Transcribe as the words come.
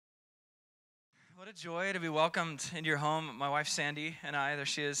What a joy to be welcomed into your home. My wife Sandy and I, there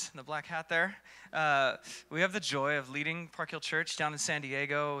she is in the black hat there. We have the joy of leading Park Hill Church down in San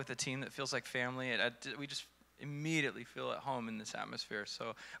Diego with a team that feels like family. We just immediately feel at home in this atmosphere.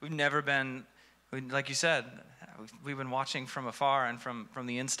 So we've never been, like you said, we've been watching from afar and from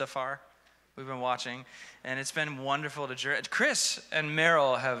the Instafar. We've been watching, and it's been wonderful to journey. Chris and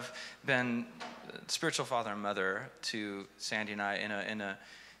Meryl have been spiritual father and mother to Sandy and I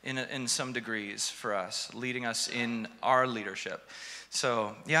in some degrees for us, leading us in our leadership.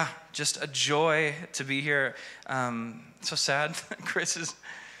 So yeah, just a joy to be here. So sad Chris is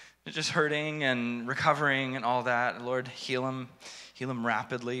just hurting and recovering and all that. Lord, heal him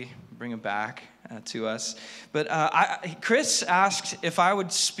rapidly, bring him back to us. But Chris asked if I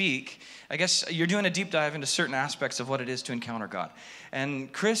would speak. I guess you're doing a deep dive into certain aspects of what it is to encounter God.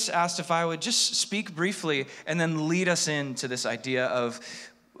 And Chris asked if I would just speak briefly and then lead us into this idea of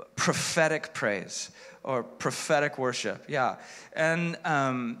prophetic praise or prophetic worship. Yeah. And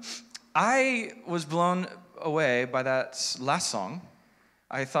I was blown away by that last song.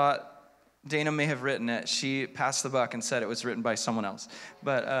 I thought Dana may have written it. She passed the buck and said it was written by someone else.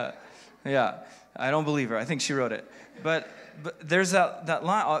 But yeah, I don't believe her. I think she wrote it. But there's that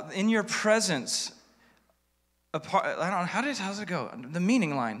line, in your presence, apart, I don't know, how's it go? The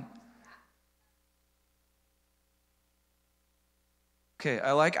meaning line. Okay,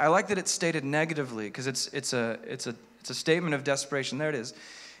 I like that it's stated negatively because it's a statement of desperation. There it is.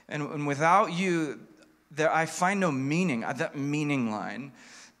 And without you, there I find no meaning. That meaning line.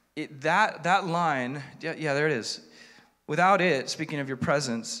 That line, yeah, there it is. Without it, speaking of your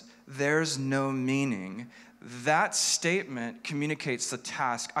presence, there's no meaning. That statement communicates the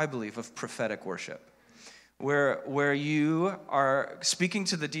task, I believe, of prophetic worship, where you are speaking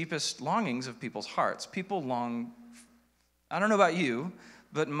to the deepest longings of people's hearts. People long, I don't know about you,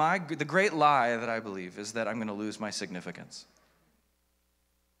 but the great lie that I believe is that I'm going to lose my significance.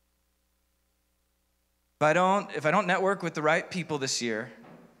 If I don't network with the right people this year,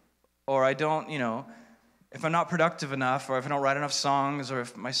 or I don't, if I'm not productive enough, or if I don't write enough songs, or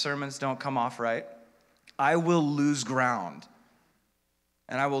if my sermons don't come off right, I will lose ground,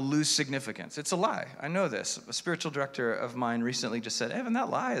 and I will lose significance. It's a lie. I know this. A spiritual director of mine recently just said, Evan, that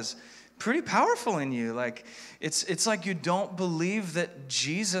lie is pretty powerful in you. Like, it's like you don't believe that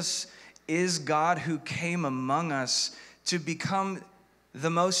Jesus is God who came among us to become the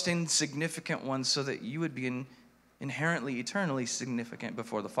most insignificant one so that you would be inherently, eternally significant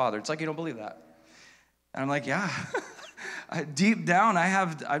before the Father. It's like you don't believe that. And I'm like, yeah. Deep down,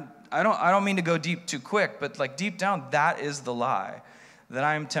 I don't mean to go deep too quick, but like deep down, that is the lie that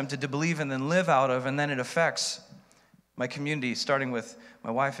I am tempted to believe and then live out of, and then it affects my community, starting with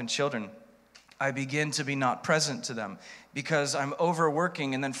my wife and children. I begin to be not present to them because I'm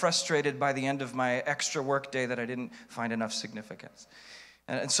overworking and then frustrated by the end of my extra work day that I didn't find enough significance.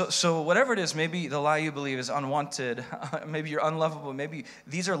 And so whatever it is, maybe the lie you believe is unwanted, maybe you're unlovable, maybe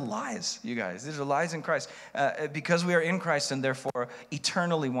these are lies, you guys. These are lies in Christ. Because we are in Christ and therefore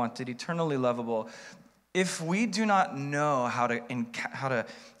eternally wanted, eternally lovable, if we do not know how to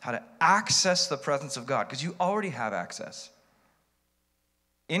access the presence of God, because you already have access.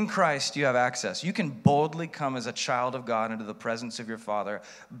 In Christ, you have access. You can boldly come as a child of God into the presence of your Father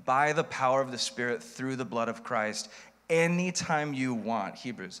by the power of the Spirit through the blood of Christ anytime you want,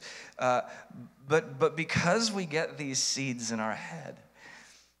 Hebrews. But because we get these seeds in our head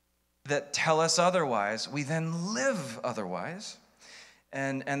that tell us otherwise, we then live otherwise.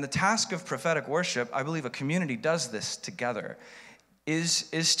 And the task of prophetic worship, I believe a community does this together, is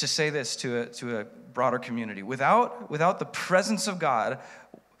to say this to a broader community. Without the presence of God,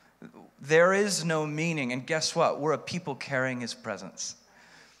 there is no meaning. And guess what? We're a people carrying his presence.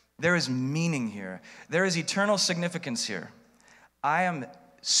 There is meaning here. There is eternal significance here. I am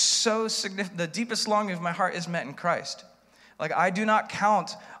so significant. The deepest longing of my heart is met in Christ. Like, I do not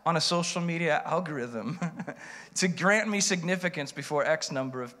count on a social media algorithm to grant me significance before X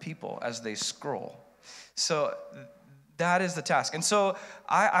number of people as they scroll. So that is the task. And so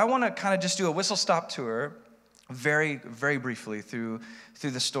I want to kind of just do a whistle-stop tour very, very briefly through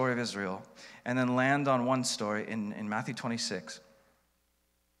the story of Israel and then land on one story in Matthew 26.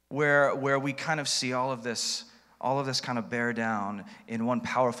 Where we kind of see all of this kind of bear down in one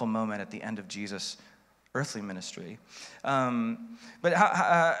powerful moment at the end of Jesus' earthly ministry. But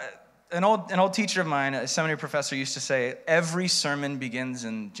an old teacher of mine, a seminary professor, used to say, every sermon begins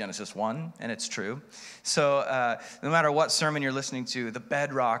in Genesis 1, and it's true. So no matter what sermon you're listening to, the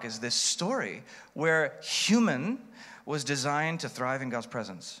bedrock is this story where human was designed to thrive in God's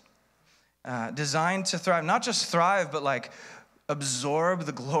presence. Designed to thrive, not just thrive, but like absorb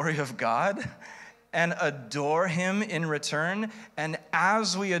the glory of God and adore him in return. And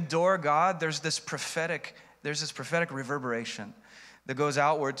as we adore God, there's this prophetic reverberation that goes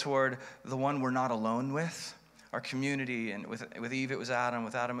outward toward the one we're not alone with, our community. And with Eve, it was Adam.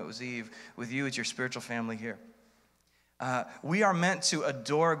 With Adam, it was Eve. With you, it's your spiritual family here. We are meant to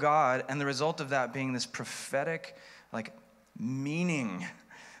adore God, and the result of that being this prophetic, meaning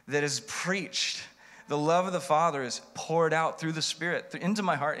that is preached. The love of the Father is poured out through the Spirit, into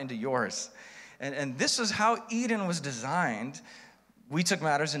my heart, into yours. And this is how Eden was designed. We took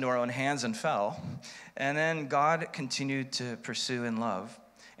matters into our own hands and fell. And then God continued to pursue in love.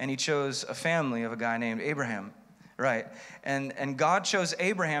 And he chose a family of a guy named Abraham, right? And God chose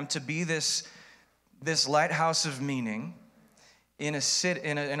Abraham to be this lighthouse of meaning in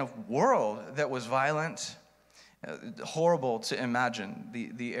a world that was violent, horrible to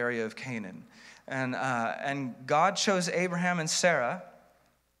imagine, the area of Canaan. And God chose Abraham and Sarah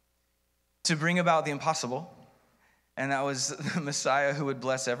to bring about the impossible. And that was the Messiah who would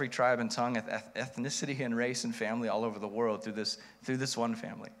bless every tribe and tongue, ethnicity and race and family all over the world through this one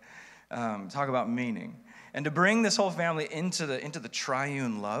family. Talk about meaning. And to bring this whole family into the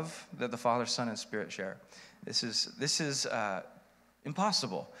triune love that the Father, Son, and Spirit share. This is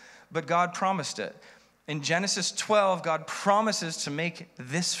impossible. But God promised it. In Genesis 12, God promises to make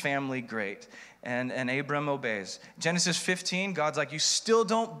this family great. And Abram obeys. Genesis 15, God's like, you still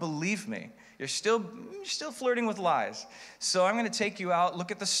don't believe me. You're still flirting with lies. So I'm going to take you out. Look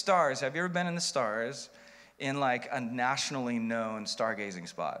at the stars. Have you ever been in the stars in a nationally known stargazing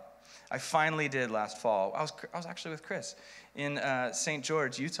spot? I finally did last fall. I was actually with Chris in St.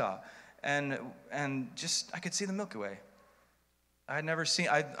 George, Utah, and just I could see the Milky Way. I had never seen.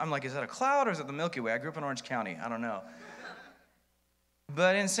 I'm like, is that a cloud or is it the Milky Way? I grew up in Orange County. I don't know.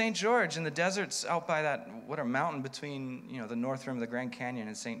 But in St. George, in the deserts out by that mountain between the North Rim of the Grand Canyon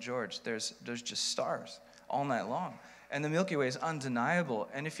and St. George, there's just stars all night long, and the Milky Way is undeniable.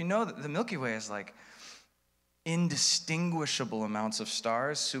 And if you know that the Milky Way is indistinguishable amounts of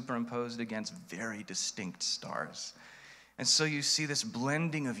stars superimposed against very distinct stars, and so you see this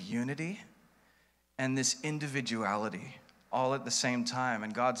blending of unity and this individuality all at the same time.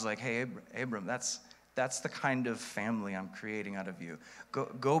 And God's like, hey, Abram, that's the kind of family I'm creating out of you.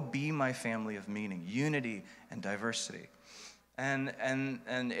 Go be my family of meaning, unity and diversity. And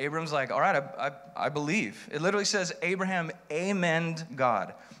Abram's like, all right, I believe. It literally says Abraham amened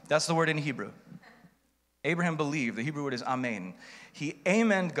God. That's the word in Hebrew. Abraham believed. The Hebrew word is amen. He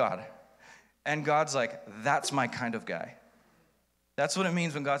amened God. And God's like, that's my kind of guy. That's what it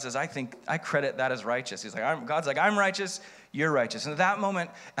means when God says, I credit that as righteous. God's like, I'm righteous, you're righteous. And at that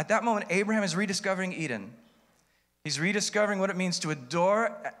moment, Abraham is rediscovering Eden. He's rediscovering what it means to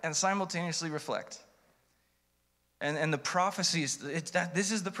adore and simultaneously reflect. And the prophecies,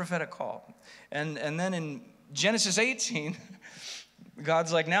 this is the prophetic call. And then in Genesis 18,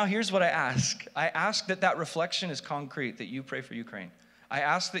 God's like, now here's what I ask. I ask that reflection is concrete, that you pray for Ukraine. I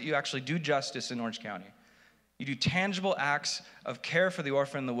ask that you actually do justice in Orange County. You do tangible acts of care for the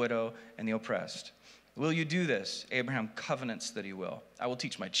orphan, the widow, and the oppressed. Will you do this? Abraham covenants that he will. I will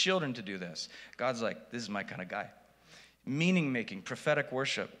teach my children to do this. God's like, this is my kind of guy. Meaning making, prophetic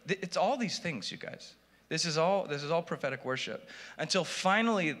worship. It's all these things, you guys. This is all prophetic worship. Until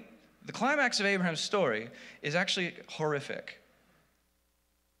finally, the climax of Abraham's story is actually horrific.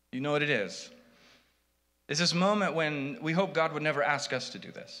 You know what it is. It's this moment when we hope God would never ask us to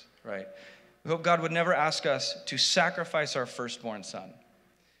do this, right? We hope God would never ask us to sacrifice our firstborn son.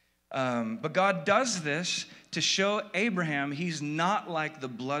 But God does this to show Abraham he's not like the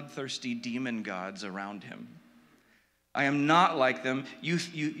bloodthirsty demon gods around him. I am not like them. You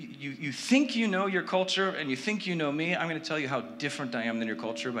think you know your culture and you think you know me. I'm going to tell you how different I am than your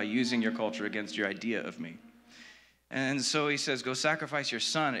culture by using your culture against your idea of me. And so he says, go sacrifice your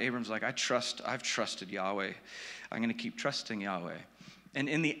son. Abram's like, I've trusted Yahweh. I'm going to keep trusting Yahweh. And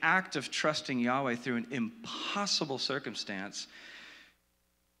in the act of trusting Yahweh through an impossible circumstance,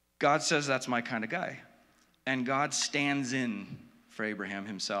 God says, that's my kind of guy. And God stands in for Abraham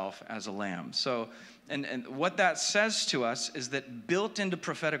himself as a lamb. So, and what that says to us is that built into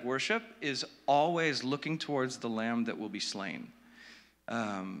prophetic worship is always looking towards the lamb that will be slain.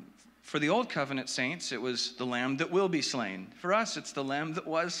 For the old covenant saints, it was the lamb that will be slain. For us, it's the lamb that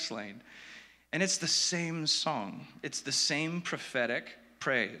was slain. And it's the same song. It's the same prophetic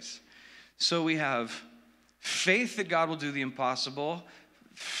praise. So we have faith that God will do the impossible,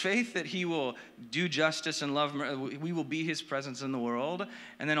 faith that he will do justice and love, we will be his presence in the world,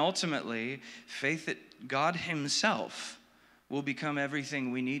 and then ultimately, faith that God himself will become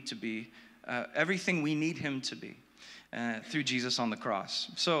everything we need to be, everything we need him to be, through Jesus on the cross.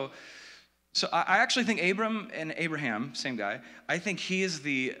 So So I actually think Abram and Abraham, same guy, I think he is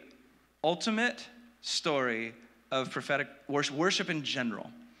the ultimate story of prophetic worship in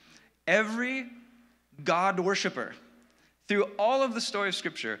general. Every God worshiper through all of the story of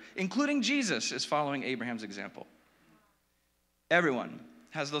Scripture, including Jesus, is following Abraham's example. Everyone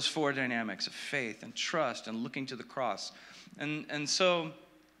has those four dynamics of faith and trust and looking to the cross. And so,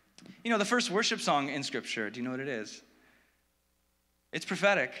 the first worship song in Scripture, do you know what it is? It's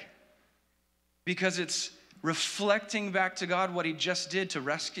prophetic because it's reflecting back to God what he just did to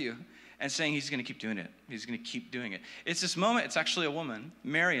rescue and saying he's going to keep doing it. He's going to keep doing it. It's this moment, it's actually a woman,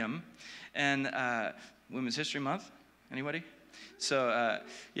 Miriam, and Women's History Month. Anybody? So,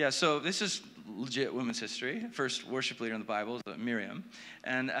 so this is legit women's history. First worship leader in the Bible is Miriam.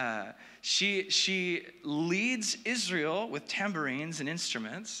 And she leads Israel with tambourines and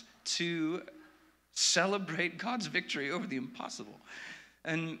instruments to celebrate God's victory over the impossible.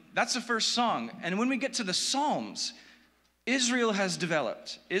 And that's the first song. And when we get to the Psalms, Israel has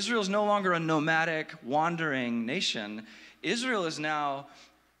developed. Israel is no longer a nomadic, wandering nation. Israel is now,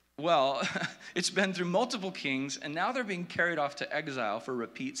 it's been through multiple kings, and now they're being carried off to exile for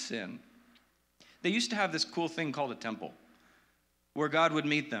repeat sin. They used to have this cool thing called a temple, where God would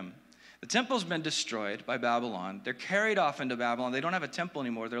meet them. The temple's been destroyed by Babylon. They're carried off into Babylon. They don't have a temple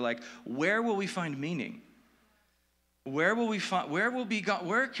anymore. They're like, where will we find meaning? Where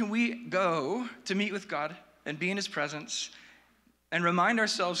can we go to meet with God and be in his presence and remind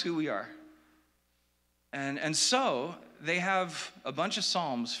ourselves who we are? And so they have a bunch of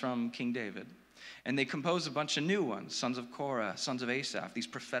psalms from King David, and they compose a bunch of new ones, sons of Korah, sons of Asaph, these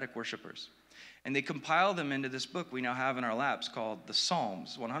prophetic worshipers. And they compile them into this book we now have in our laps called the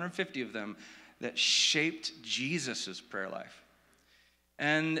Psalms, 150 of them that shaped Jesus' prayer life.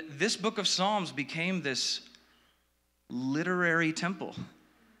 And this book of Psalms became this literary temple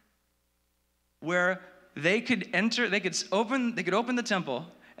where they could open the temple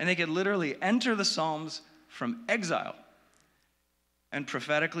and they could literally enter the Psalms from exile and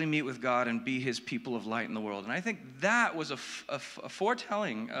prophetically meet with God and be his people of light in the world. And I think that was a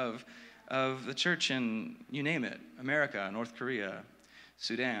foretelling of the church in, you name it, America, North Korea,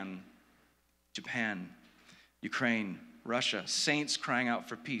 Sudan, Japan, Ukraine, Russia, saints crying out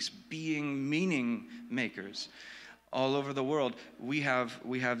for peace, being meaning makers. All over the world, we have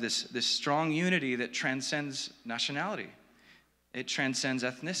this strong unity that transcends nationality. It transcends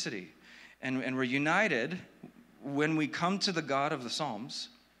ethnicity. And we're united when we come to the God of the Psalms,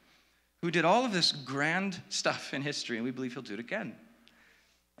 who did all of this grand stuff in history, and we believe he'll do it again.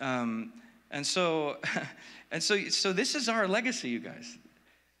 So this is our legacy, you guys.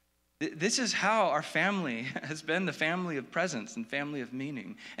 This is how our family has been the family of presence and family of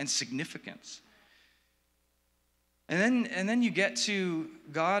meaning and significance. And then you get to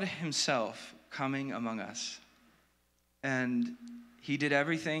God himself coming among us. And he did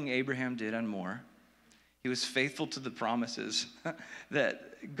everything Abraham did and more. He was faithful to the promises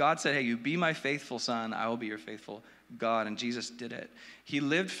that God said, hey, you be my faithful son, I will be your faithful God. And Jesus did it. He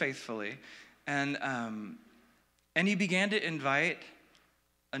lived faithfully. And he began to invite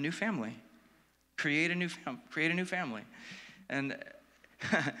a new family, create a new family. And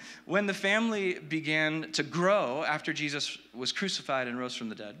when the family began to grow after Jesus was crucified and rose from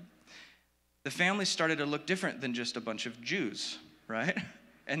the dead, the family started to look different than just a bunch of Jews, right?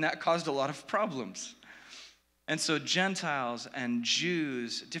 And that caused a lot of problems. And so Gentiles and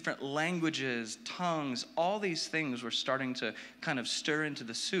Jews, different languages, tongues, all these things were starting to kind of stir into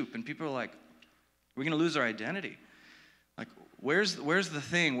the soup. And people were like, we're going to lose our identity. Like, where's the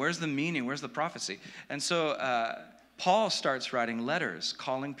thing? Where's the meaning? Where's the prophecy? And so Paul starts writing letters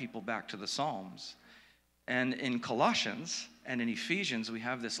calling people back to the Psalms. And in Colossians and in Ephesians, we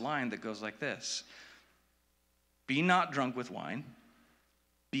have this line that goes like this: be not drunk with wine,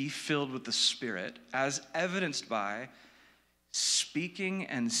 be filled with the Spirit, as evidenced by speaking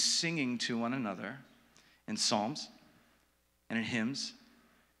and singing to one another in psalms and in hymns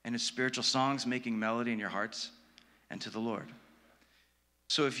and in spiritual songs, making melody in your hearts and to the Lord.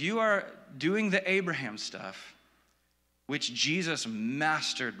 So if you are doing the Abraham stuff, which Jesus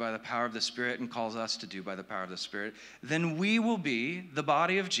mastered by the power of the Spirit and calls us to do by the power of the Spirit, then we will be the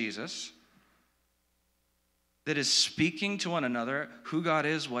body of Jesus that is speaking to one another who God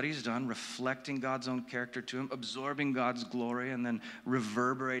is, what he's done, reflecting God's own character to him, absorbing God's glory, and then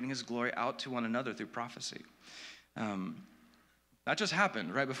reverberating his glory out to one another through prophecy. That just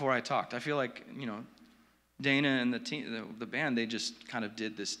happened right before I talked. I feel like, Dana and the band, they just kind of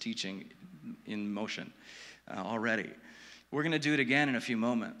did this teaching in motion already. We're going to do it again in a few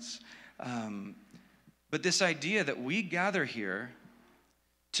moments. But this idea that we gather here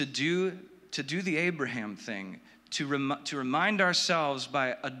to to do the Abraham thing, to remind ourselves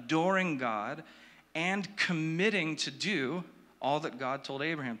by adoring God and committing to do all that God told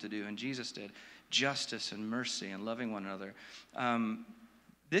Abraham to do and Jesus did, justice and mercy and loving one another.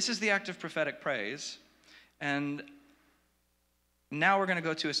 This is the act of prophetic praise, and now we're going to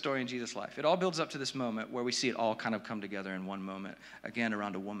go to a story in Jesus' life. It all builds up to this moment where we see it all kind of come together in one moment, again,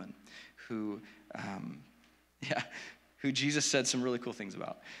 around a woman who Jesus said some really cool things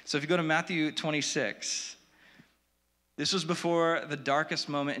about. So if you go to Matthew 26, this was before the darkest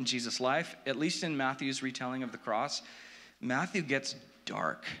moment in Jesus' life, at least in Matthew's retelling of the cross. Matthew gets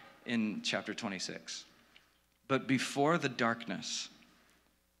dark in chapter 26. But before the darkness,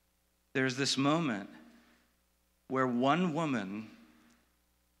 there's this moment where one woman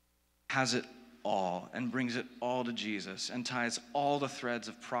has it all and brings it all to Jesus and ties all the threads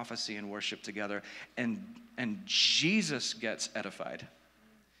of prophecy and worship together, and Jesus gets edified.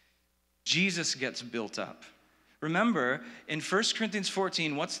 Jesus gets built up. Remember, in 1 Corinthians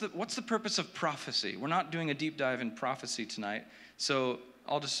 14, what's the purpose of prophecy? We're not doing a deep dive in prophecy tonight, so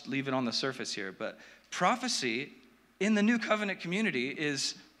I'll just leave it on the surface here. But prophecy in the New Covenant community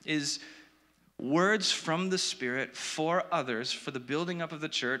is words from the Spirit for others, for the building up of the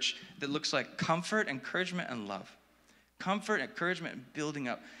church, that looks like comfort, encouragement, and love. Comfort, encouragement, and building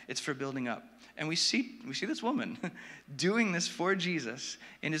up. It's for building up. And we see this woman doing this for Jesus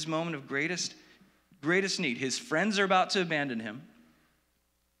in his moment of greatest need. His friends are about to abandon him.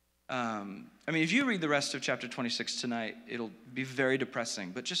 If you read the rest of chapter 26 tonight, it'll be very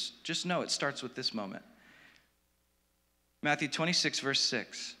depressing. But just know it starts with this moment. Matthew 26, verse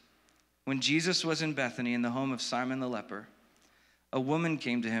 6. When Jesus was in Bethany in the home of Simon the leper, a woman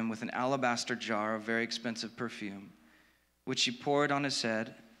came to him with an alabaster jar of very expensive perfume, which she poured on his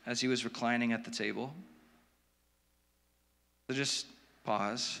head as he was reclining at the table. So just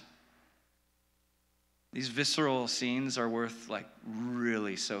pause. These visceral scenes are worth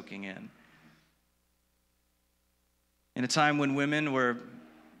really soaking in. In a time when women were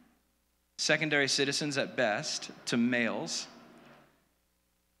secondary citizens at best to males,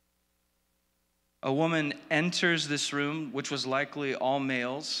 a woman enters this room, which was likely all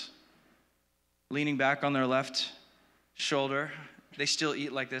males, leaning back on their left shoulder. They still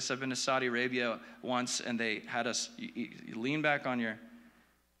eat like this. I've been to Saudi Arabia once, and they had us, you lean back on your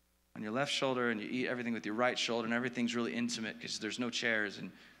left shoulder, and you eat everything with your right shoulder, and everything's really intimate because there's no chairs.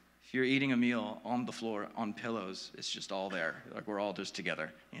 And if you're eating a meal on the floor, on pillows, it's just all there. We're all just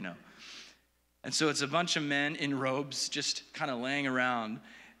together, And so it's a bunch of men in robes just kind of laying around,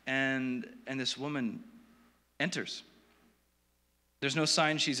 and this woman enters. There's no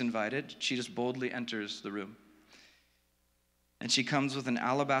sign she's invited. She just boldly enters the room. And she comes with an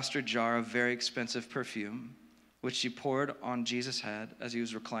alabaster jar of very expensive perfume, which she poured on Jesus' head as he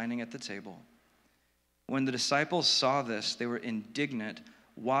was reclining at the table. When the disciples saw this, they were indignant.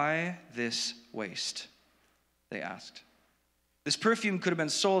 "Why this waste?" they asked. "This perfume could have been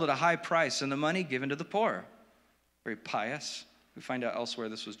sold at a high price and the money given to the poor." Very pious. We find out elsewhere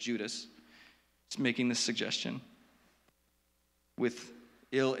this was Judas. He's making this suggestion with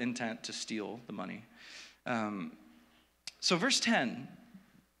ill intent to steal the money. So verse 10,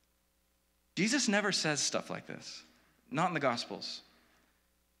 Jesus never says stuff like this. Not in the Gospels.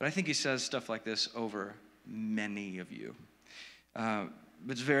 But I think he says stuff like this over many of you. But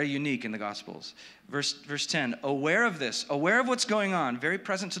it's very unique in the Gospels. Verse 10, aware of this, aware of what's going on, very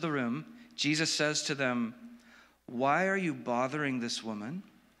present to the room, Jesus says to them, "Why are you bothering this woman?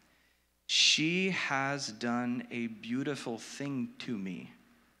 She has done a beautiful thing to me."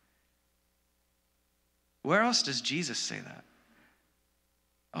 Where else does Jesus say that?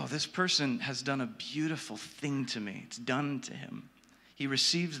 Oh, this person has done a beautiful thing to me. It's done to him. He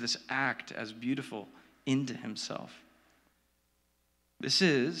receives this act as beautiful into himself. This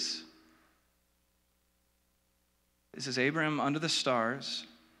is Abraham under the stars,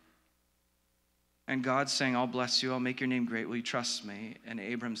 and God saying, "I'll bless you, I'll make your name great, will you trust me?" And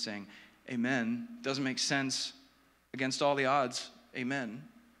Abraham saying, "Amen." Doesn't make sense against all the odds, amen.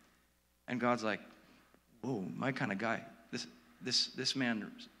 And God's like, whoa, my kind of guy. This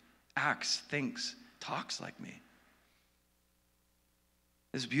man acts, thinks, talks like me.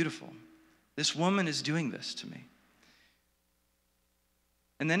 It's beautiful. This woman is doing this to me.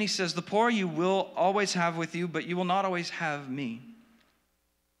 And then he says, "The poor you will always have with you, but you will not always have me.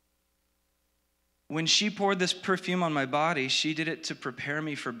 When she poured this perfume on my body, she did it to prepare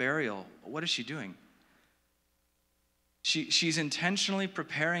me for burial." What is she doing? She's intentionally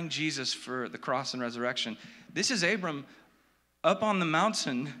preparing Jesus for the cross and resurrection. This is Abram up on the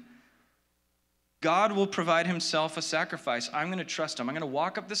mountain God will provide himself a sacrifice. I'm going to trust him. I'm going to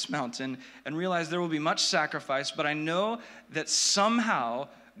walk up this mountain and realize there will be much sacrifice, but I know that somehow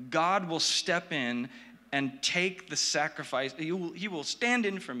God will step in and take the sacrifice. He will stand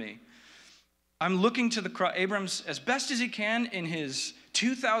in for me. I'm looking to the cross. Abram's, as best as he can in his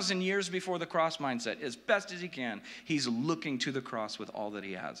 2,000 years before the cross mindset, as best as he can, he's looking to the cross with all that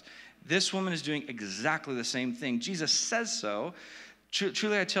he has. This woman is doing exactly the same thing. Jesus says so.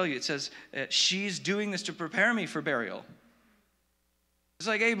 Truly, I tell you, it says, she's doing this to prepare me for burial. It's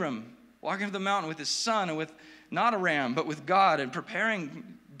like Abram walking up the mountain with his son and with not a ram, but with God, and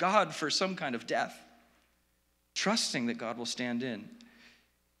preparing God for some kind of death, trusting that God will stand in.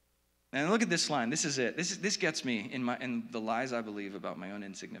 And look at this line. This is it. This gets me in the lies I believe about my own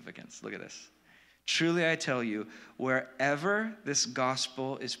insignificance. Look at this. Truly, I tell you, wherever this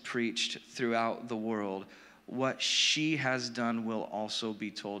gospel is preached throughout the world, what she has done will also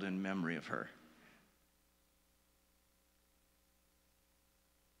be told in memory of her.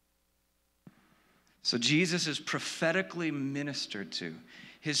 So Jesus is prophetically ministered to.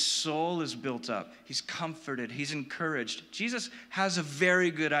 His soul is built up. He's comforted. He's encouraged. Jesus has a very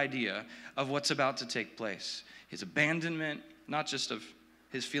good idea of what's about to take place. His abandonment, not just of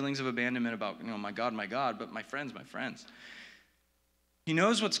his feelings of abandonment about, my God, but my friends. He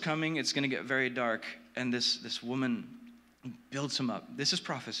knows what's coming. It's going to get very dark. And this woman builds him up. This is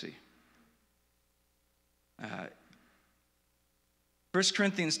prophecy. 1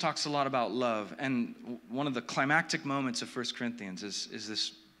 Corinthians talks a lot about love, and one of the climactic moments of 1 Corinthians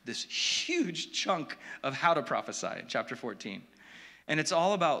is this huge chunk of how to prophesy in chapter 14. And it's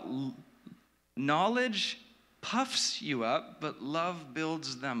all about knowledge puffs you up, but love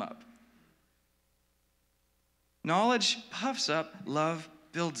builds them up. Knowledge puffs up, love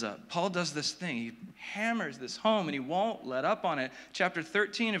builds up. Paul does this thing. He hammers this home, and he won't let up on it. Chapter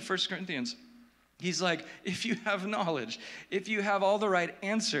 13 of 1 Corinthians, he's like, if you have knowledge, if you have all the right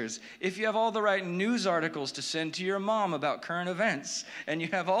answers, if you have all the right news articles to send to your mom about current events, and you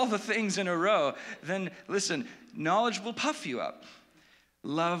have all the things in a row, then listen, knowledge will puff you up.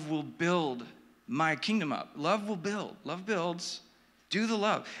 Love will build my kingdom up. Love will build. Love builds. Do the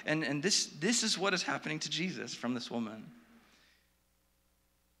love. And this is what is happening to Jesus from this woman.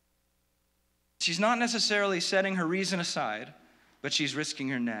 She's not necessarily setting her reason aside, but she's risking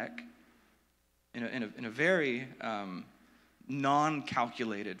her neck in a very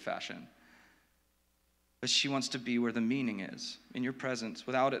non-calculated fashion. But she wants to be where the meaning is, in your presence.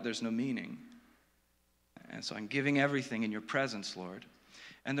 Without it, there's no meaning. And so I'm giving everything in your presence, Lord.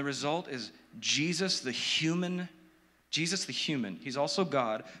 And the result is Jesus the human. He's also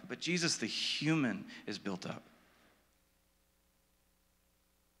God, but Jesus the human is built up.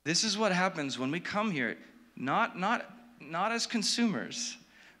 This is what happens when we come here, not as consumers,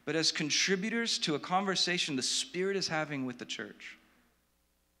 but as contributors to a conversation the Spirit is having with the church.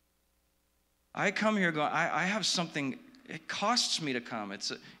 I come here going, I have something, it costs me to come.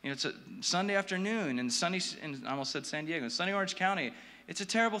 It's a Sunday afternoon in I almost said San Diego, in sunny Orange County. It's a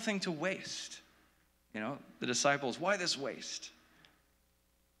terrible thing to waste. The disciples, why this waste?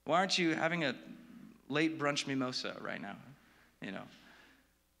 Why aren't you having a late brunch mimosa right now?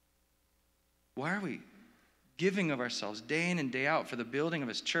 Why are we giving of ourselves day in and day out for the building of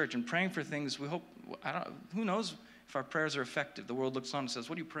his church and praying for things we hope, who knows if our prayers are effective? The world looks on and says,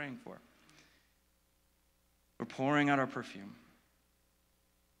 what are you praying for? We're pouring out our perfume.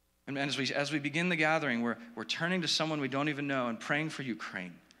 And as we begin the gathering, we're turning to someone we don't even know and praying for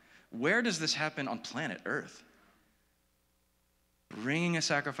Ukraine. Where does this happen on planet Earth? Bringing a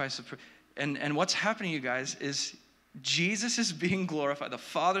sacrifice of and what's happening, you guys, is Jesus is being glorified. The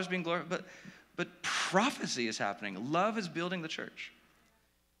Father's being glorified, but prophecy is happening. Love is building the church.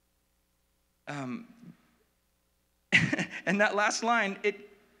 And that last line, it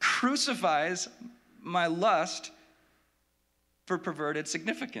crucifies my lust for perverted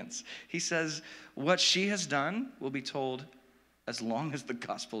significance. He says, what she has done will be told as long as the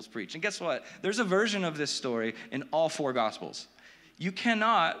gospel is preached. And guess what? There's a version of this story in all 4 gospels. You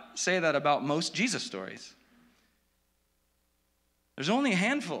cannot say that about most Jesus stories. There's only a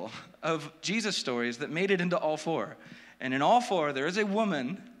handful of Jesus stories that made it into all 4. And in all 4, there is a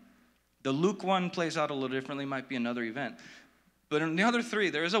woman. The Luke one plays out a little differently, might be another event. But in the other 3,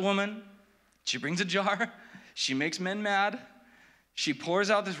 there is a woman. She brings a jar. She makes men mad. She pours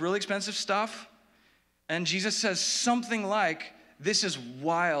out this really expensive stuff. And Jesus says something like, this is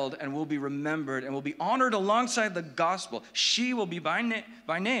wild and will be remembered and will be honored alongside the gospel. She will be by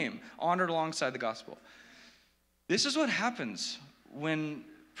name honored alongside the gospel. This is what happens when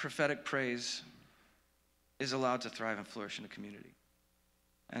prophetic praise is allowed to thrive and flourish in a community.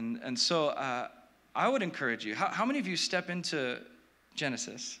 And so I would encourage you. How many of you step into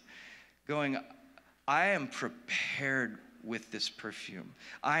Genesis going, I am prepared with this perfume.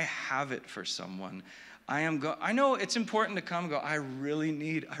 I have it for someone. I know it's important to come and go, I really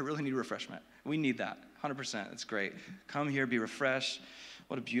need refreshment. We need that, 100%. It's great. Come here, be refreshed.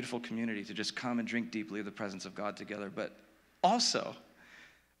 What a beautiful community to just come and drink deeply of the presence of God together. But also,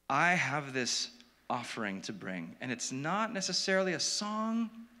 I have this offering to bring, and it's not necessarily a song.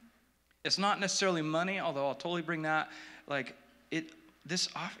 It's not necessarily money, although I'll totally bring that. Like I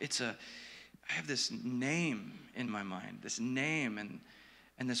have this name in my mind, this name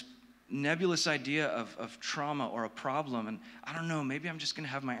and this nebulous idea of trauma or a problem, and I don't know, maybe I'm just gonna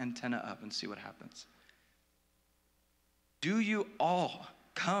have my antenna up and see what happens. Do you all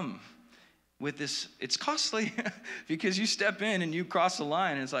come with this? It's costly because you step in and you cross the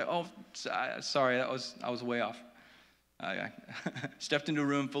line and it's like, oh, sorry, I was way off. I stepped into a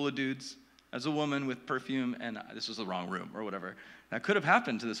room full of dudes as a woman with perfume, and this was the wrong room or whatever. That could have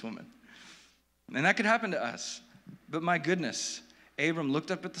happened to this woman. And that could happen to us. But my goodness, Abram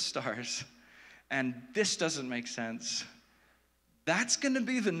looked up at the stars, and this doesn't make sense. That's going to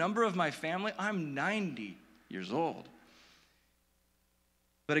be the number of my family? I'm 90 years old.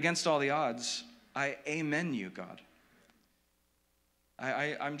 But against all the odds, I amen you, God.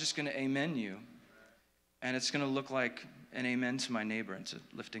 I'm just going to amen you. And it's going to look like an amen to my neighbor and to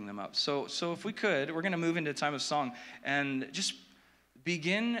lifting them up. So if we could, we're going to move into a time of song and just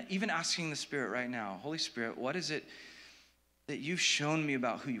begin even asking the Spirit right now, Holy Spirit, what is it that you've shown me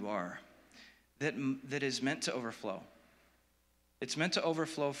about who you are that is meant to overflow? It's meant to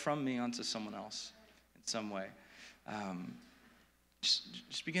overflow from me onto someone else in some way.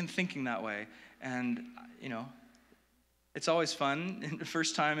 Just begin thinking that way. And, it's always fun, the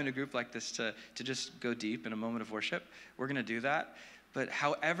first time in a group like this, to just go deep in a moment of worship. We're going to do that. But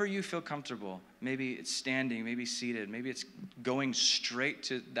however you feel comfortable, maybe it's standing, maybe seated, maybe it's going straight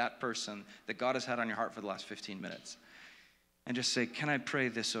to that person that God has had on your heart for the last 15 minutes. And just say, can I pray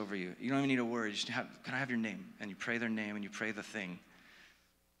this over you? You don't even need a word. Can I have your name? And you pray their name and you pray the thing.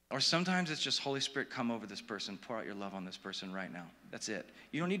 Or sometimes it's just, Holy Spirit, come over this person, pour out your love on this person right now. That's it.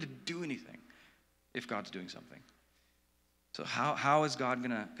 You don't need to do anything if God's doing something. So how is God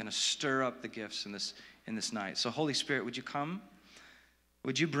gonna stir up the gifts in this night? So Holy Spirit, would you come?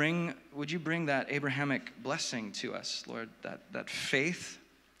 Would you bring that Abrahamic blessing to us, Lord, that faith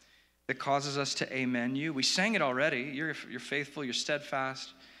that causes us to amen you? We sang it already. You're faithful, you're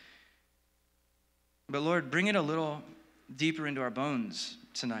steadfast. But Lord, bring it a little deeper into our bones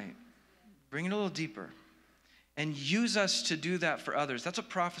tonight. Bring it a little deeper. And use us to do that for others. That's what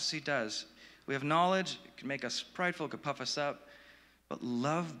prophecy does. We have knowledge, it can make us prideful, it could puff us up, but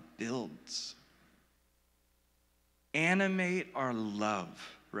love builds. Animate our love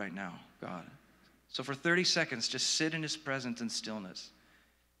right now, God. So for 30 seconds, just sit in his presence in stillness.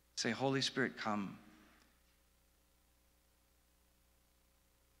 Say, Holy Spirit, come.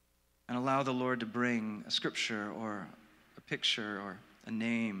 And allow the Lord to bring a scripture or a picture or a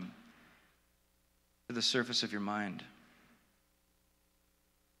name to the surface of your mind.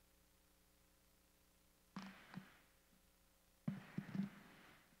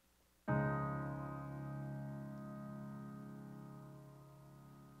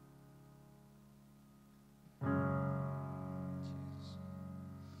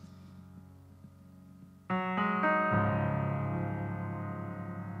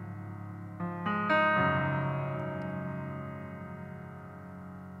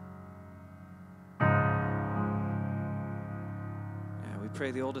 Pray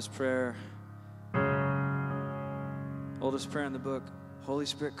the oldest prayer in the book. Holy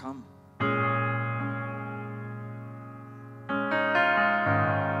Spirit, come.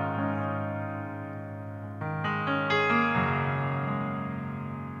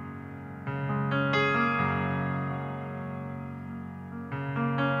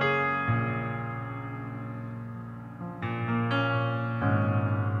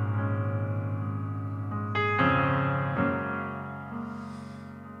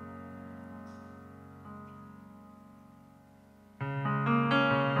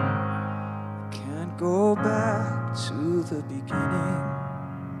 Go back to the beginning.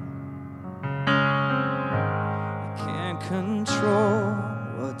 I can't control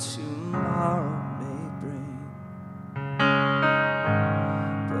what tomorrow may bring,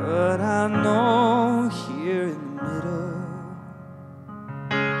 but I know here in the middle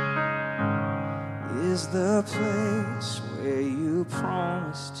is the place where you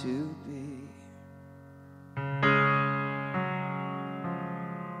promised to be.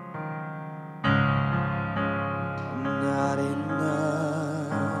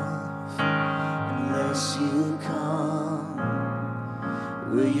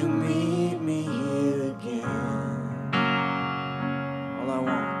 you meet me here again? All I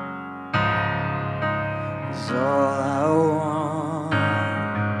want. All I want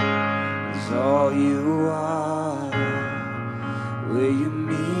is all you are. Will you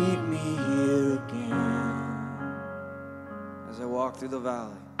meet me here again? As I walk through the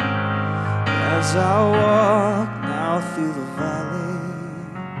valley. As I walk now through the valley,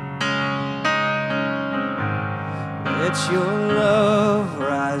 let your love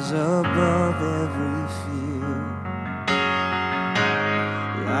rise above every fear.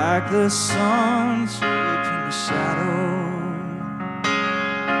 Like the sun sweeping the shadow,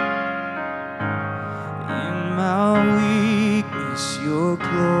 in my weakness your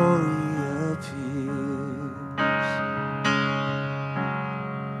glory appears.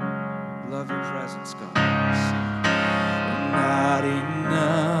 Love your presence, God. Not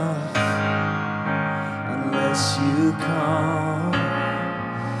enough unless you come.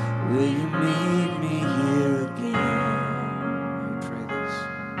 Will you meet me here again? We pray this.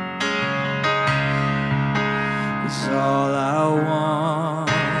 'Cause all I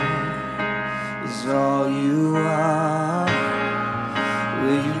want is all you are.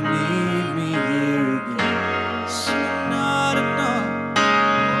 Will you meet me here again? So not enough.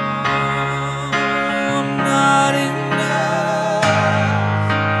 Oh, not enough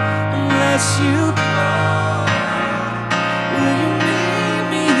unless you come. Will you meet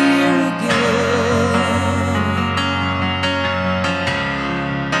me here again?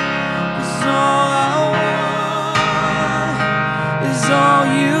 'Cause all I want is all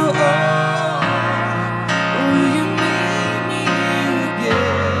you are. Will you meet me here again?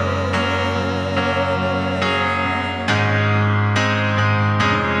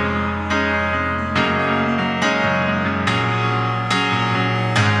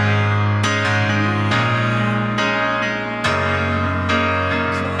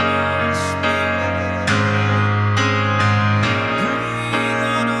 Come on, Spirit, breathe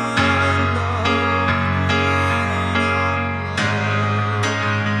on our love,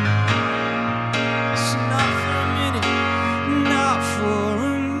 It's not for a minute, not for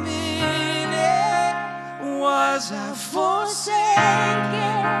a minute was I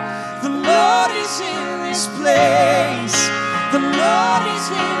forsaken. The Lord is in this place. The Lord is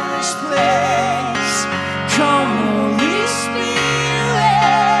in this place. Come, Holy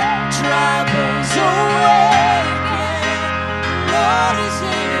Spirit, dry bones awaken. The Lord is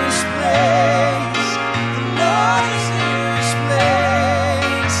in this place. The Lord is in this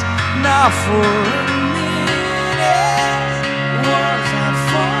place. Not for a minute was I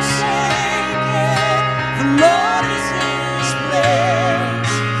forsaken. The Lord is in this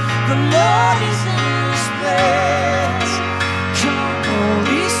place. The Lord is in this place. Come,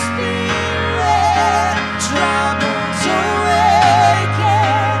 Holy Spirit, dry bones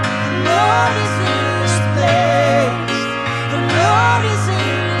awaken. The Lord is in this place. The Lord is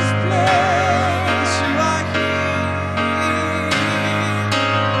in this place. You are here.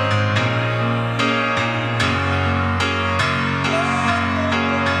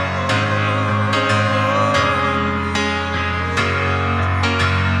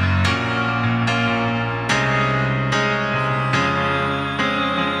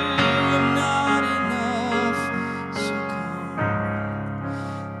 I'm not enough, so come.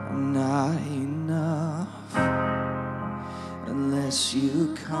 I'm not enough unless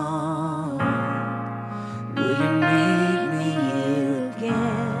you come. Will you meet me here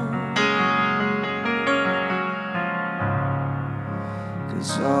again?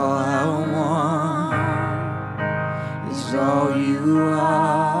 'Cause all I want is all you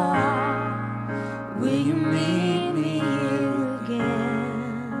are. Will you meet me here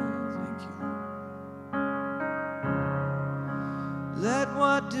again? Thank you. Let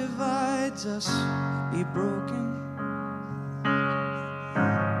what divides us be broken.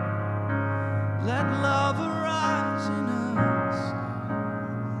 Let love arise in us.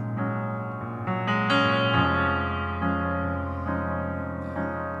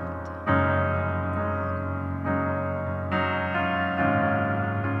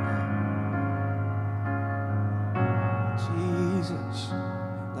 Jesus,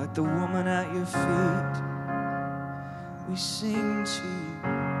 like the woman at your feet, we sing to you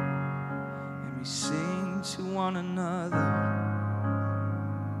and we sing to one another.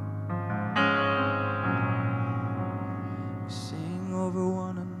 We sing over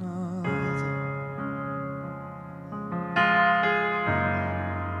one another.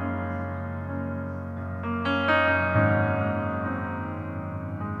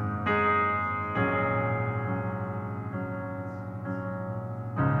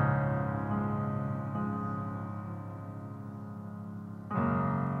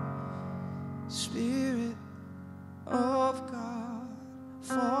 Spirit of God,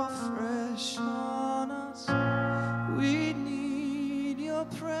 fall fresh on us. We need your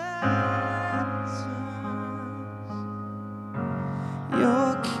presence.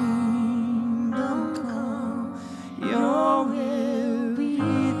 Your kingdom come, your will be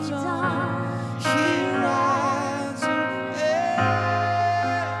done here as in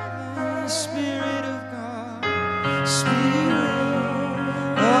heaven. Spirit of God,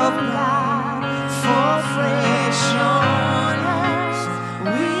 Spirit of God, fall fresh on us.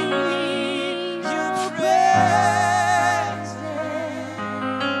 We need your presence.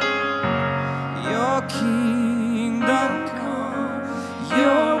 Your kingdom come,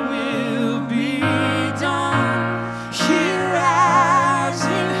 your will be done here as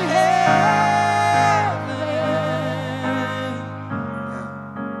in heaven.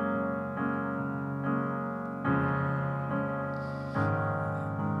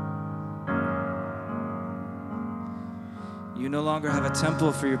 You no longer have a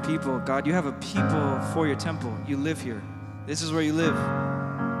temple for your people. God, you have a people for your temple. You live here. This is where you live.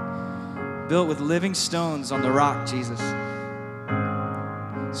 Built with living stones on the rock, Jesus.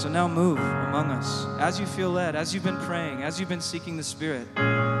 So now move among us as you feel led, as you've been praying, as you've been seeking the Spirit.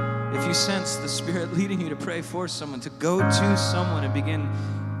 If you sense the Spirit leading you to pray for someone, to go to someone and begin,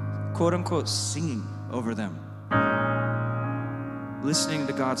 quote unquote, singing over them, listening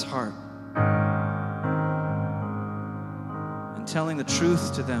to God's heart, and telling the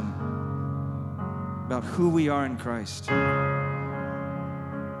truth to them about who we are in Christ.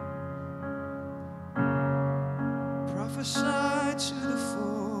 Prophesy to the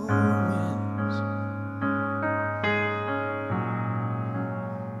four winds.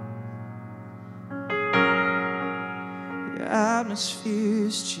 The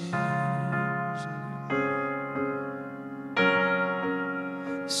atmosphere's changing.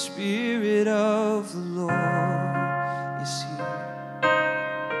 The Spirit of the Lord is here.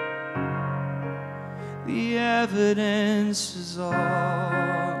 The evidence is all.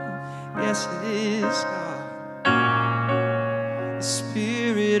 Yes, it is, God. The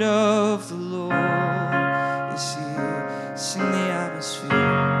Spirit of the Lord is here. Sing the atmosphere.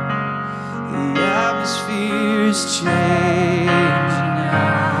 The atmosphere is changing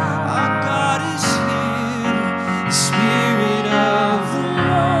now. Our God is here. The Spirit of the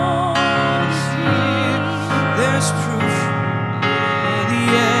Lord is here. There's proof. Yeah, the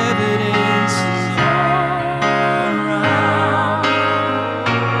evidence is all around.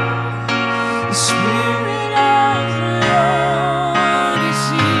 The Spirit of the Lord is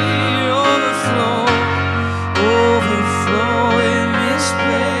here. Overflow in this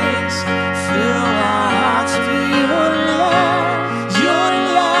place. Fill our hearts with your love. Your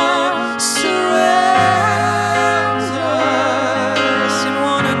love surrounds us in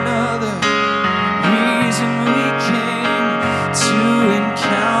one another. Reason we came to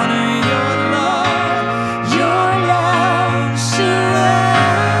encounter your love. Your love surrounds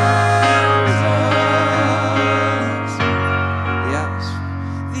us.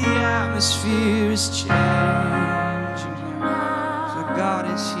 The atmosphere is changing now. So God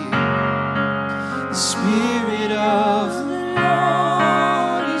is here. The Spirit of the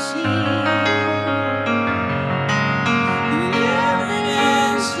Lord is here. The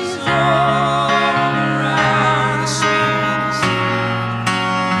evidence is all around. The Spirit is here.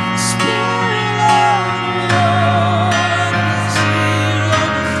 The Spirit of the Lord is here.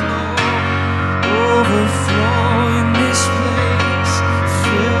 Overflow in this place.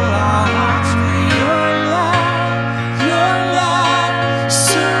 Fill our hearts with your love.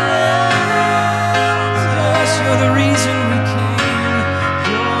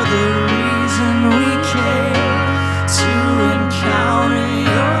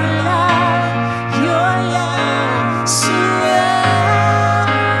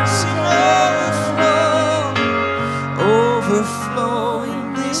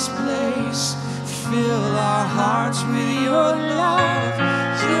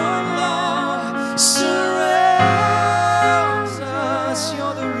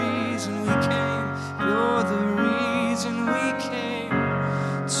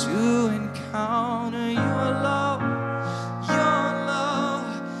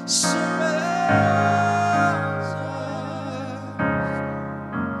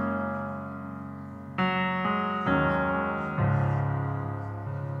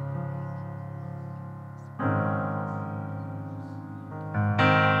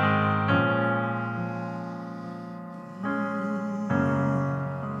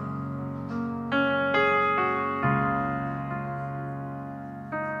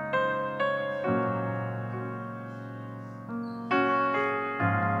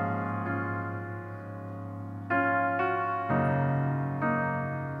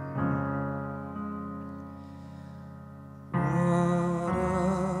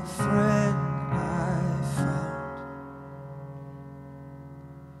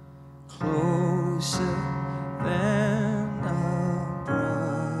 closer than a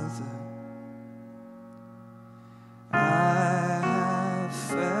brother. I have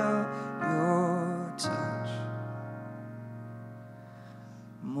felt your touch,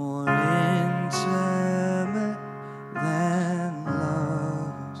 more intimate than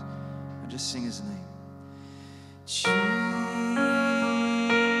lovers. I just sing his name. Jesus,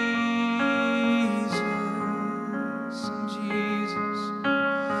 Jesus,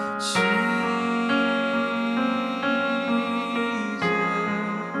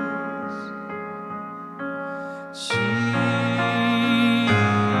 Jesus,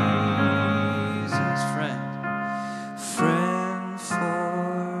 friend forever.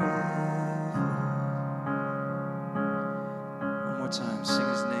 One more time, sing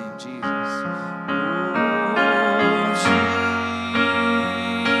his name, Jesus.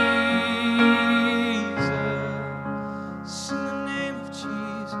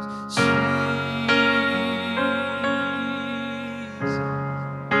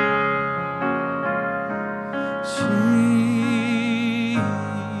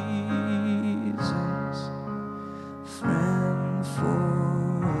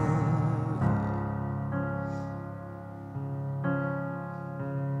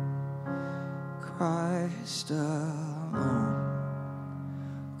 Christ alone,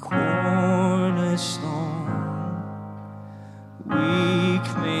 cornerstone,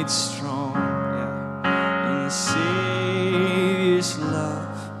 weak made strong, in the Savior's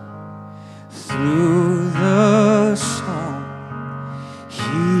love. Through the storm,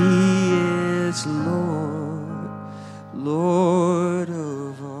 He is Lord, Lord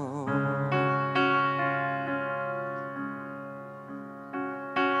of all.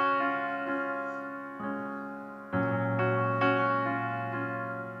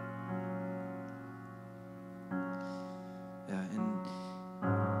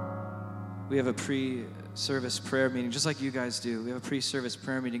 We have a pre-service prayer meeting, just like you guys do. We have a pre-service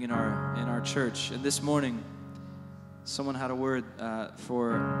prayer meeting in our church. And this morning, someone had a word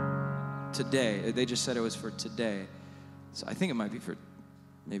for today. They just said it was for today. So I think it might be for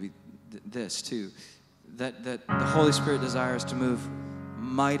maybe this too. That the Holy Spirit desires to move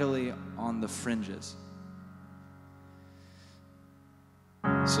mightily on the fringes.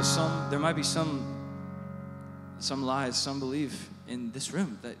 So there might be some lies, some belief in this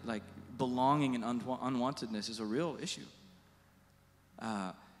room that like belonging and unwantedness is a real issue.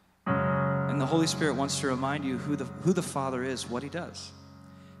 And the Holy Spirit wants to remind you who the Father is, what He does,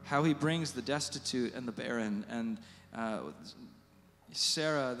 how He brings the destitute and the barren, and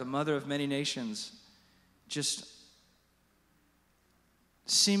Sarah, the mother of many nations, just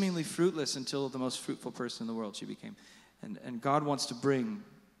seemingly fruitless until the most fruitful person in the world she became. And God wants to bring,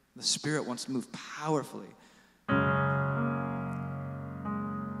 the Spirit wants to move powerfully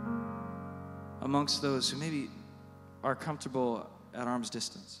amongst those who maybe are comfortable at arm's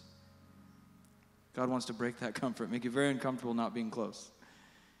distance. God wants to break that comfort, make you very uncomfortable not being close.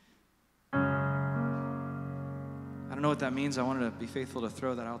 I don't know what that means. I wanted to be faithful to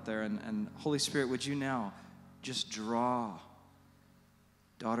throw that out there. And Holy Spirit, would you now just draw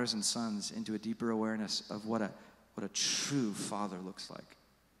daughters and sons into a deeper awareness of what a true father looks like.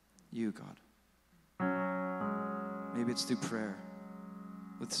 You, God. Maybe it's through prayer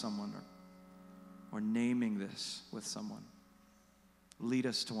with someone or naming this with someone. Lead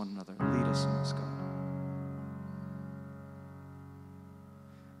us to one another. Lead us in this, God.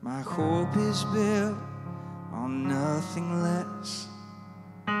 My hope is built on nothing less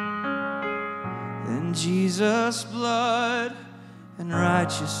than Jesus' blood and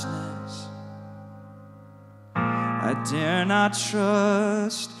righteousness. I dare not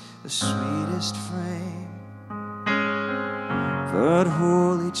trust the sweetest frame, but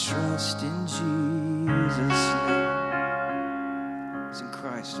wholly trust in Jesus' name. It's in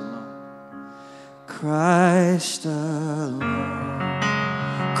Christ alone. Christ alone.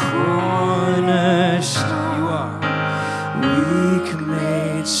 Cornerstone. You are weak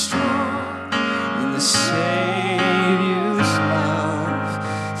made strong in the Savior's love.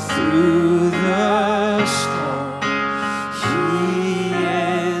 Through the storm, He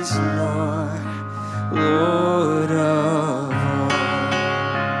is Lord, Lord of all.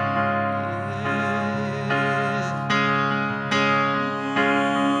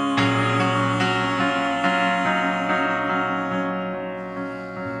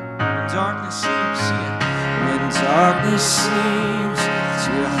 When darkness seems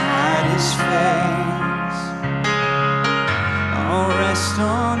to hide His face, I'll rest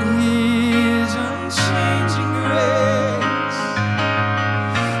on His unchanging grace.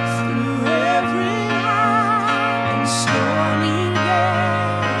 Through every high and stormy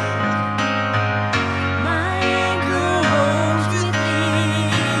gale,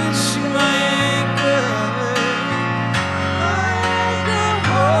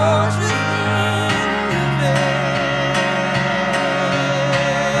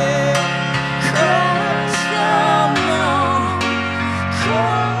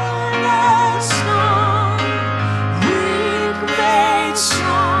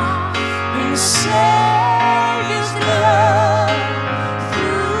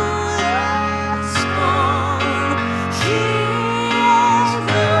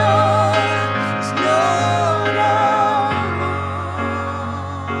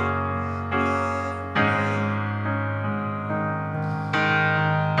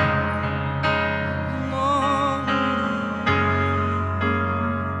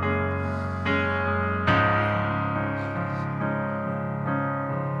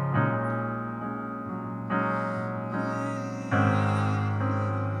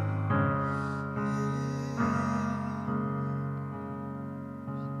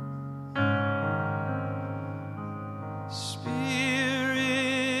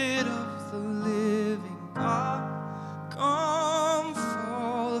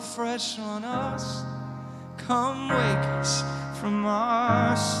 afresh on us. Come wake us from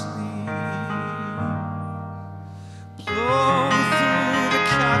our sleep. Blow through the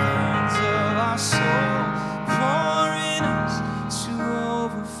caverns of our soul, pour in us to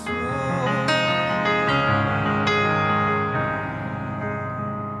overflow.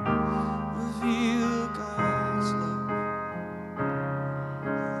 Reveal God's love.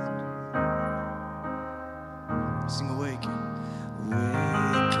 Sing awaken. Awaken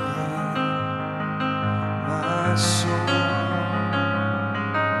my soul.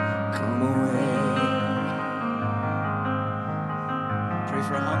 Come awake. Pray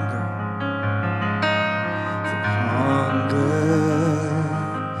for hunger. For hunger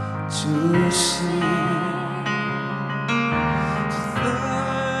to see.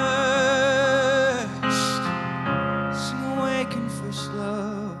 Thirst. Sing awaken first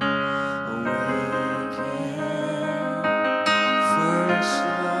love. Awaken first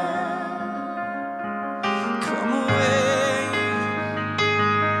love. Come away.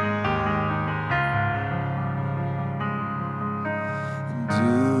 And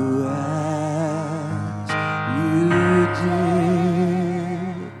do as you did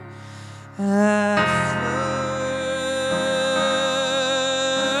at first.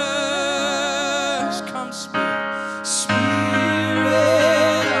 Come, Spirit, Spirit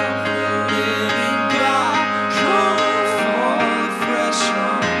of the living God, come fall afresh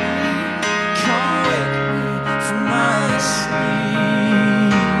on me. Come wake me from my sleep.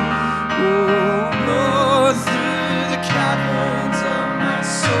 Oh, blow through the caverns of my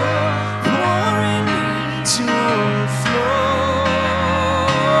soul, pouring me to overflow.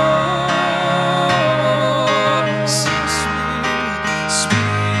 Sing, Spirit, Spirit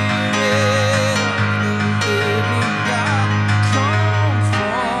of the living God, come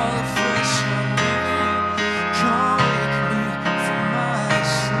fall afresh on me. Come wake me from my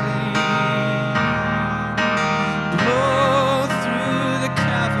sleep. Blow through the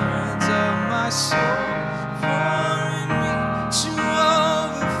caverns of my soul, pouring me to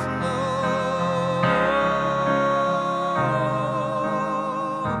overflow.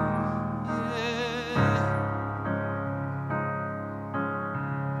 Yeah.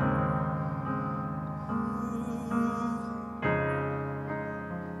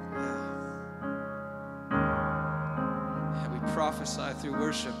 We prophesy through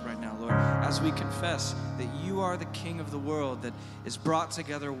worship right now, Lord, as we confess that you are the King of the world that is brought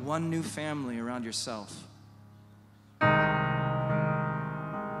together one new family around yourself,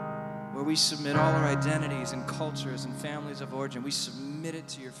 where we submit all our identities and cultures and families of origin. We submit it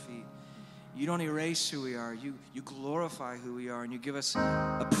to your feet. You don't erase who we are. You glorify who we are, and you give us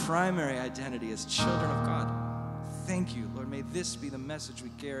a primary identity as children of God. Thank you, Lord. May this be the message we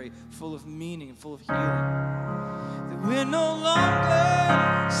carry, full of meaning and full of healing. That we're no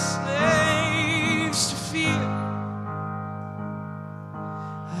longer slaves to fear.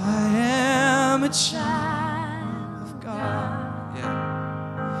 I am a child of God.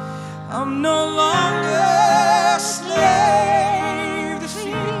 Yeah. I'm no longer a slave to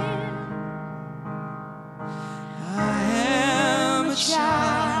fear. I am a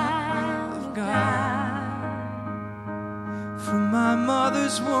child of God. From my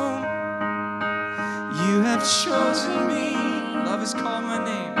mother's womb, you have chosen me. Love has called my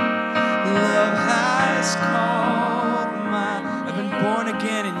name. Love has called my. I've been born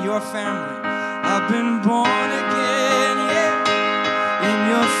again in your family. I've been born again, yeah, in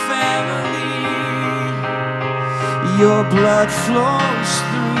your family. Your blood flows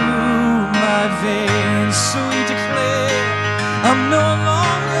through my veins, so we declare I'm no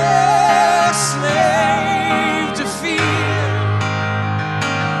longer a slave to fear.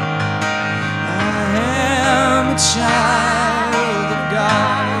 I'm a child of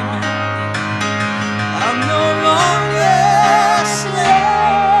God. I'm no longer a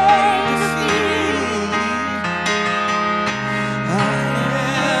slave to fear. I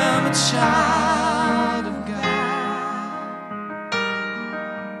am a child of God.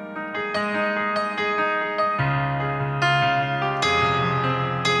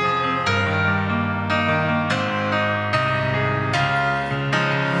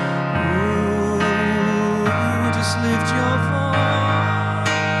 Ooh, just lift your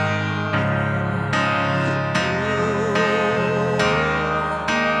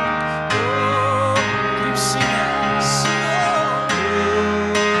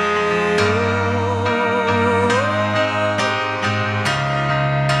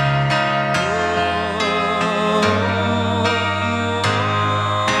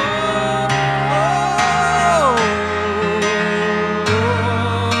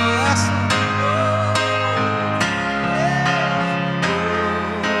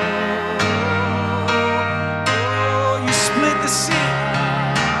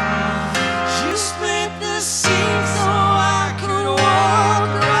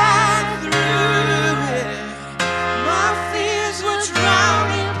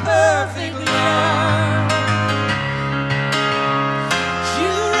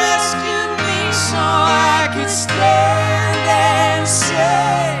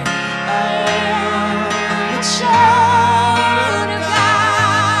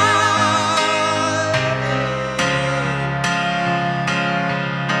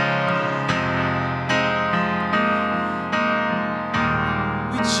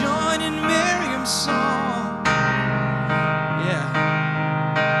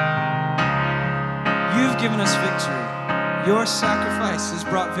given us victory. Your sacrifice has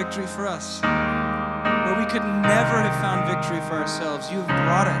brought victory for us. Where we could never have found victory for ourselves, you have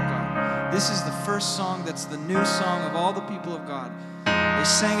brought it, God. This is the first song that's the new song of all the people of God. They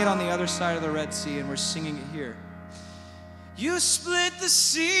sang it on the other side of the Red Sea, and we're singing it here. You split the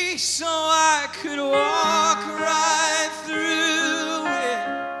sea so I could walk right through it.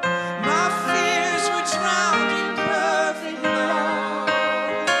 My fears were drowned in perfect love.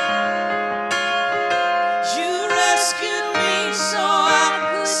 You rescued me so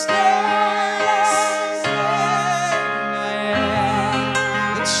I could stand. I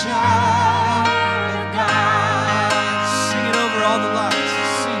am the child of God. Sing it over all the lives.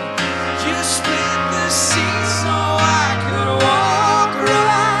 Sing. You split the sea so I could walk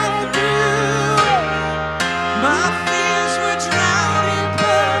right through it. My fears were drowned in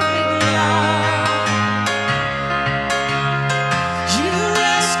perfect love. You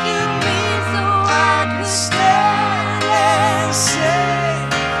rescued me so I could stand and say,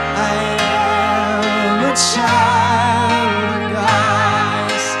 I am a child of God.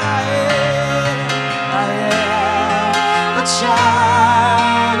 Yes, I am a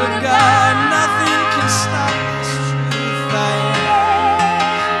child of God. Nothing can stop this truth. I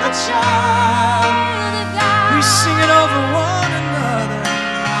am a child. We sing it over one another.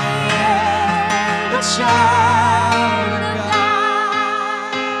 I am a child of God.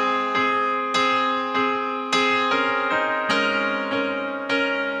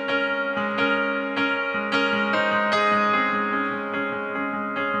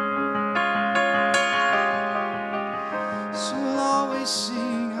 So we'll always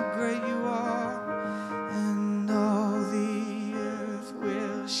sing how great you are, and all the earth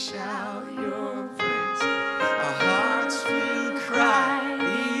will shout your praise. Our hearts will cry,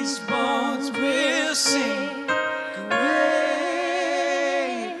 these bones will sing.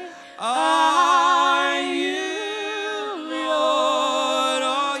 Great are you, Lord,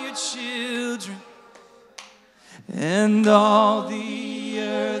 all your children, and all the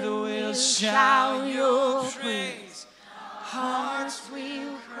earth will shout your praise. Hearts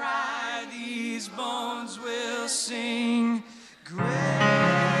will cry, these bones will sing. Great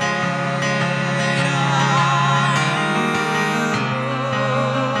are you,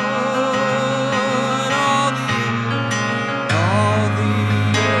 Lord. All the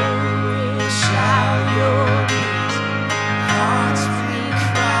earth will shout your praise. Hearts will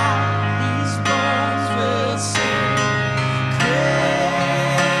cry, these bones will sing.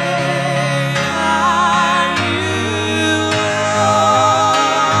 Great are you,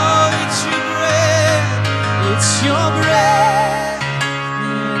 Lord. It's your breath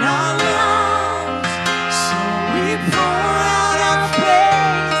in our lungs. So we pour out our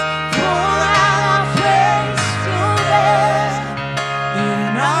praise, your breath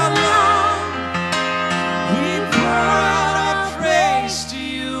in our lungs. We pour out our praise to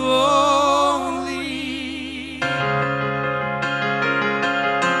you only.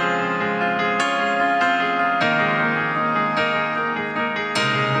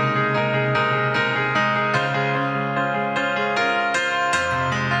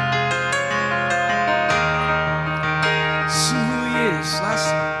 So who he is, last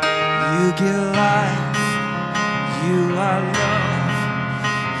you give life, you are love,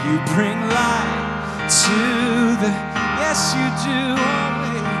 you bring life to the, yes you do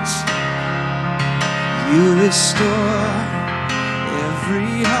always. You restore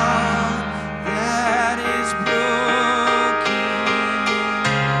every heart that is broken.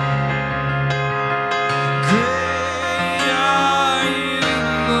 Great are you,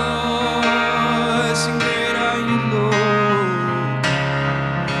 Lord. Sing, great are you, Lord.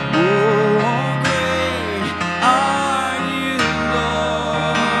 Oh, great are you,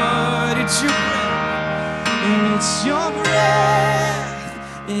 Lord. It's your breath, and it's your breath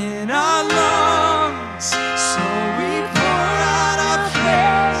in our lungs. So we pour out our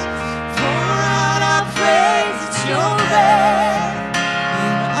praise, it's your breath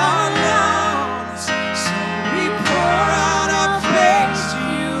in our lungs. So we pour out our praise to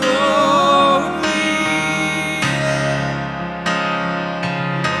you only.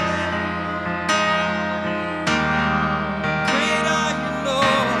 Great are you,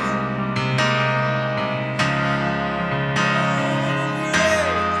 Lord.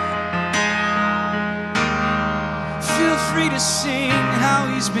 Feel free to sing how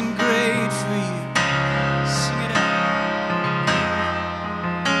he's been great for you. Sing it out.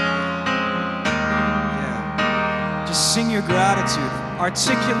 Yeah. Just sing your gratitude.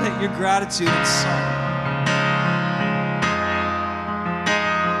 Articulate your gratitude in song.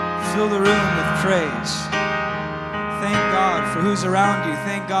 Fill the room with praise. Thank God God for who's around you.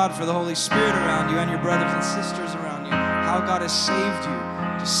 Thank God for the Holy Spirit around you and your brothers and sisters around you. How God has saved you.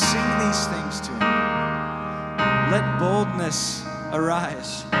 Just sing these things to Him. Let boldness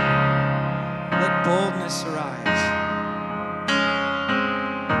arise. Let boldness arise.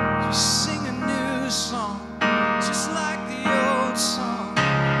 Just sing a new song, just like the old song.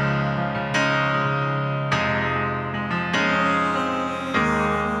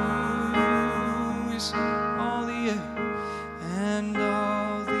 All the earth and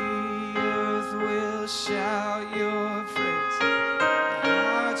all the earth will shout your praise.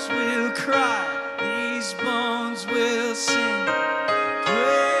 Hearts will cry, these bones will sing.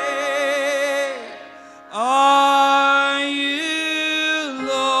 Great are you,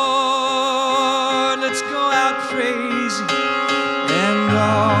 Lord. Let's go out praising. And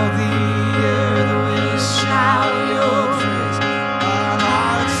all the earth will shout your praise. Our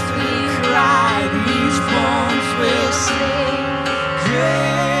hearts will cry, these bones will sing. Great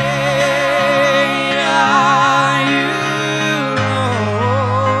are you,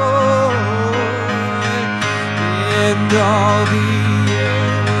 Lord. And all the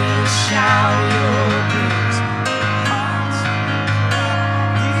earth will shout your praise. Hearts will cry,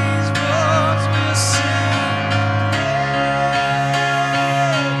 these bones will sing.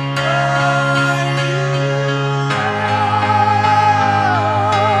 Great are you,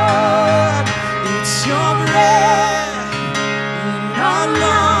 Lord. It's your breath in our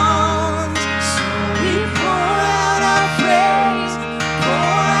lungs, so we pour out our praise.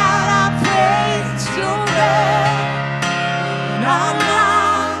 Pour out our praise. It's your breath in our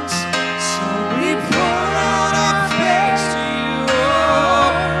lungs, so we pour out our praise to you.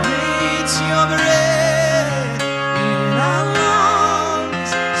 It's your breath in our lungs,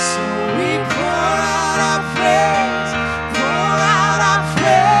 so we pour out our praise. Pour out our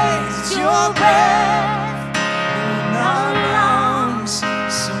praise. It's your breath in our lungs,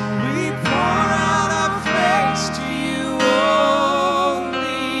 so we pour out our praise to you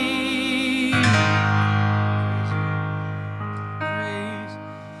only. Praise.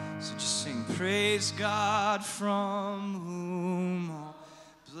 So just sing, praise God from whom all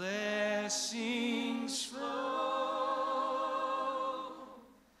blessings flow.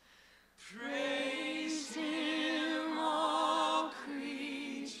 Praise Him, all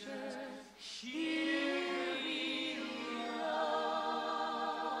creatures here below.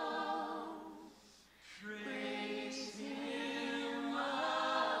 Praise Him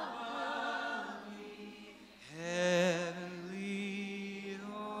above the heavenly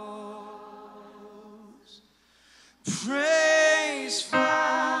hosts. Praise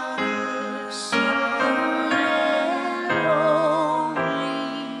Father, Son, and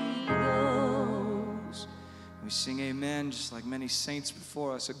Holy Ghost. We sing amen, just like many saints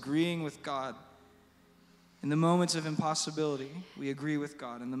before us, agreeing with God. In the moments of impossibility, we agree with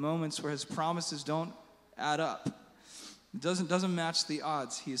God. In the moments where His promises don't add up, it doesn't match the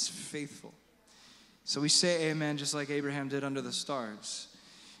odds, He is faithful. So we say amen just like Abraham did under the stars.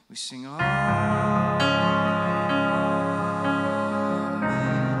 We sing, oh.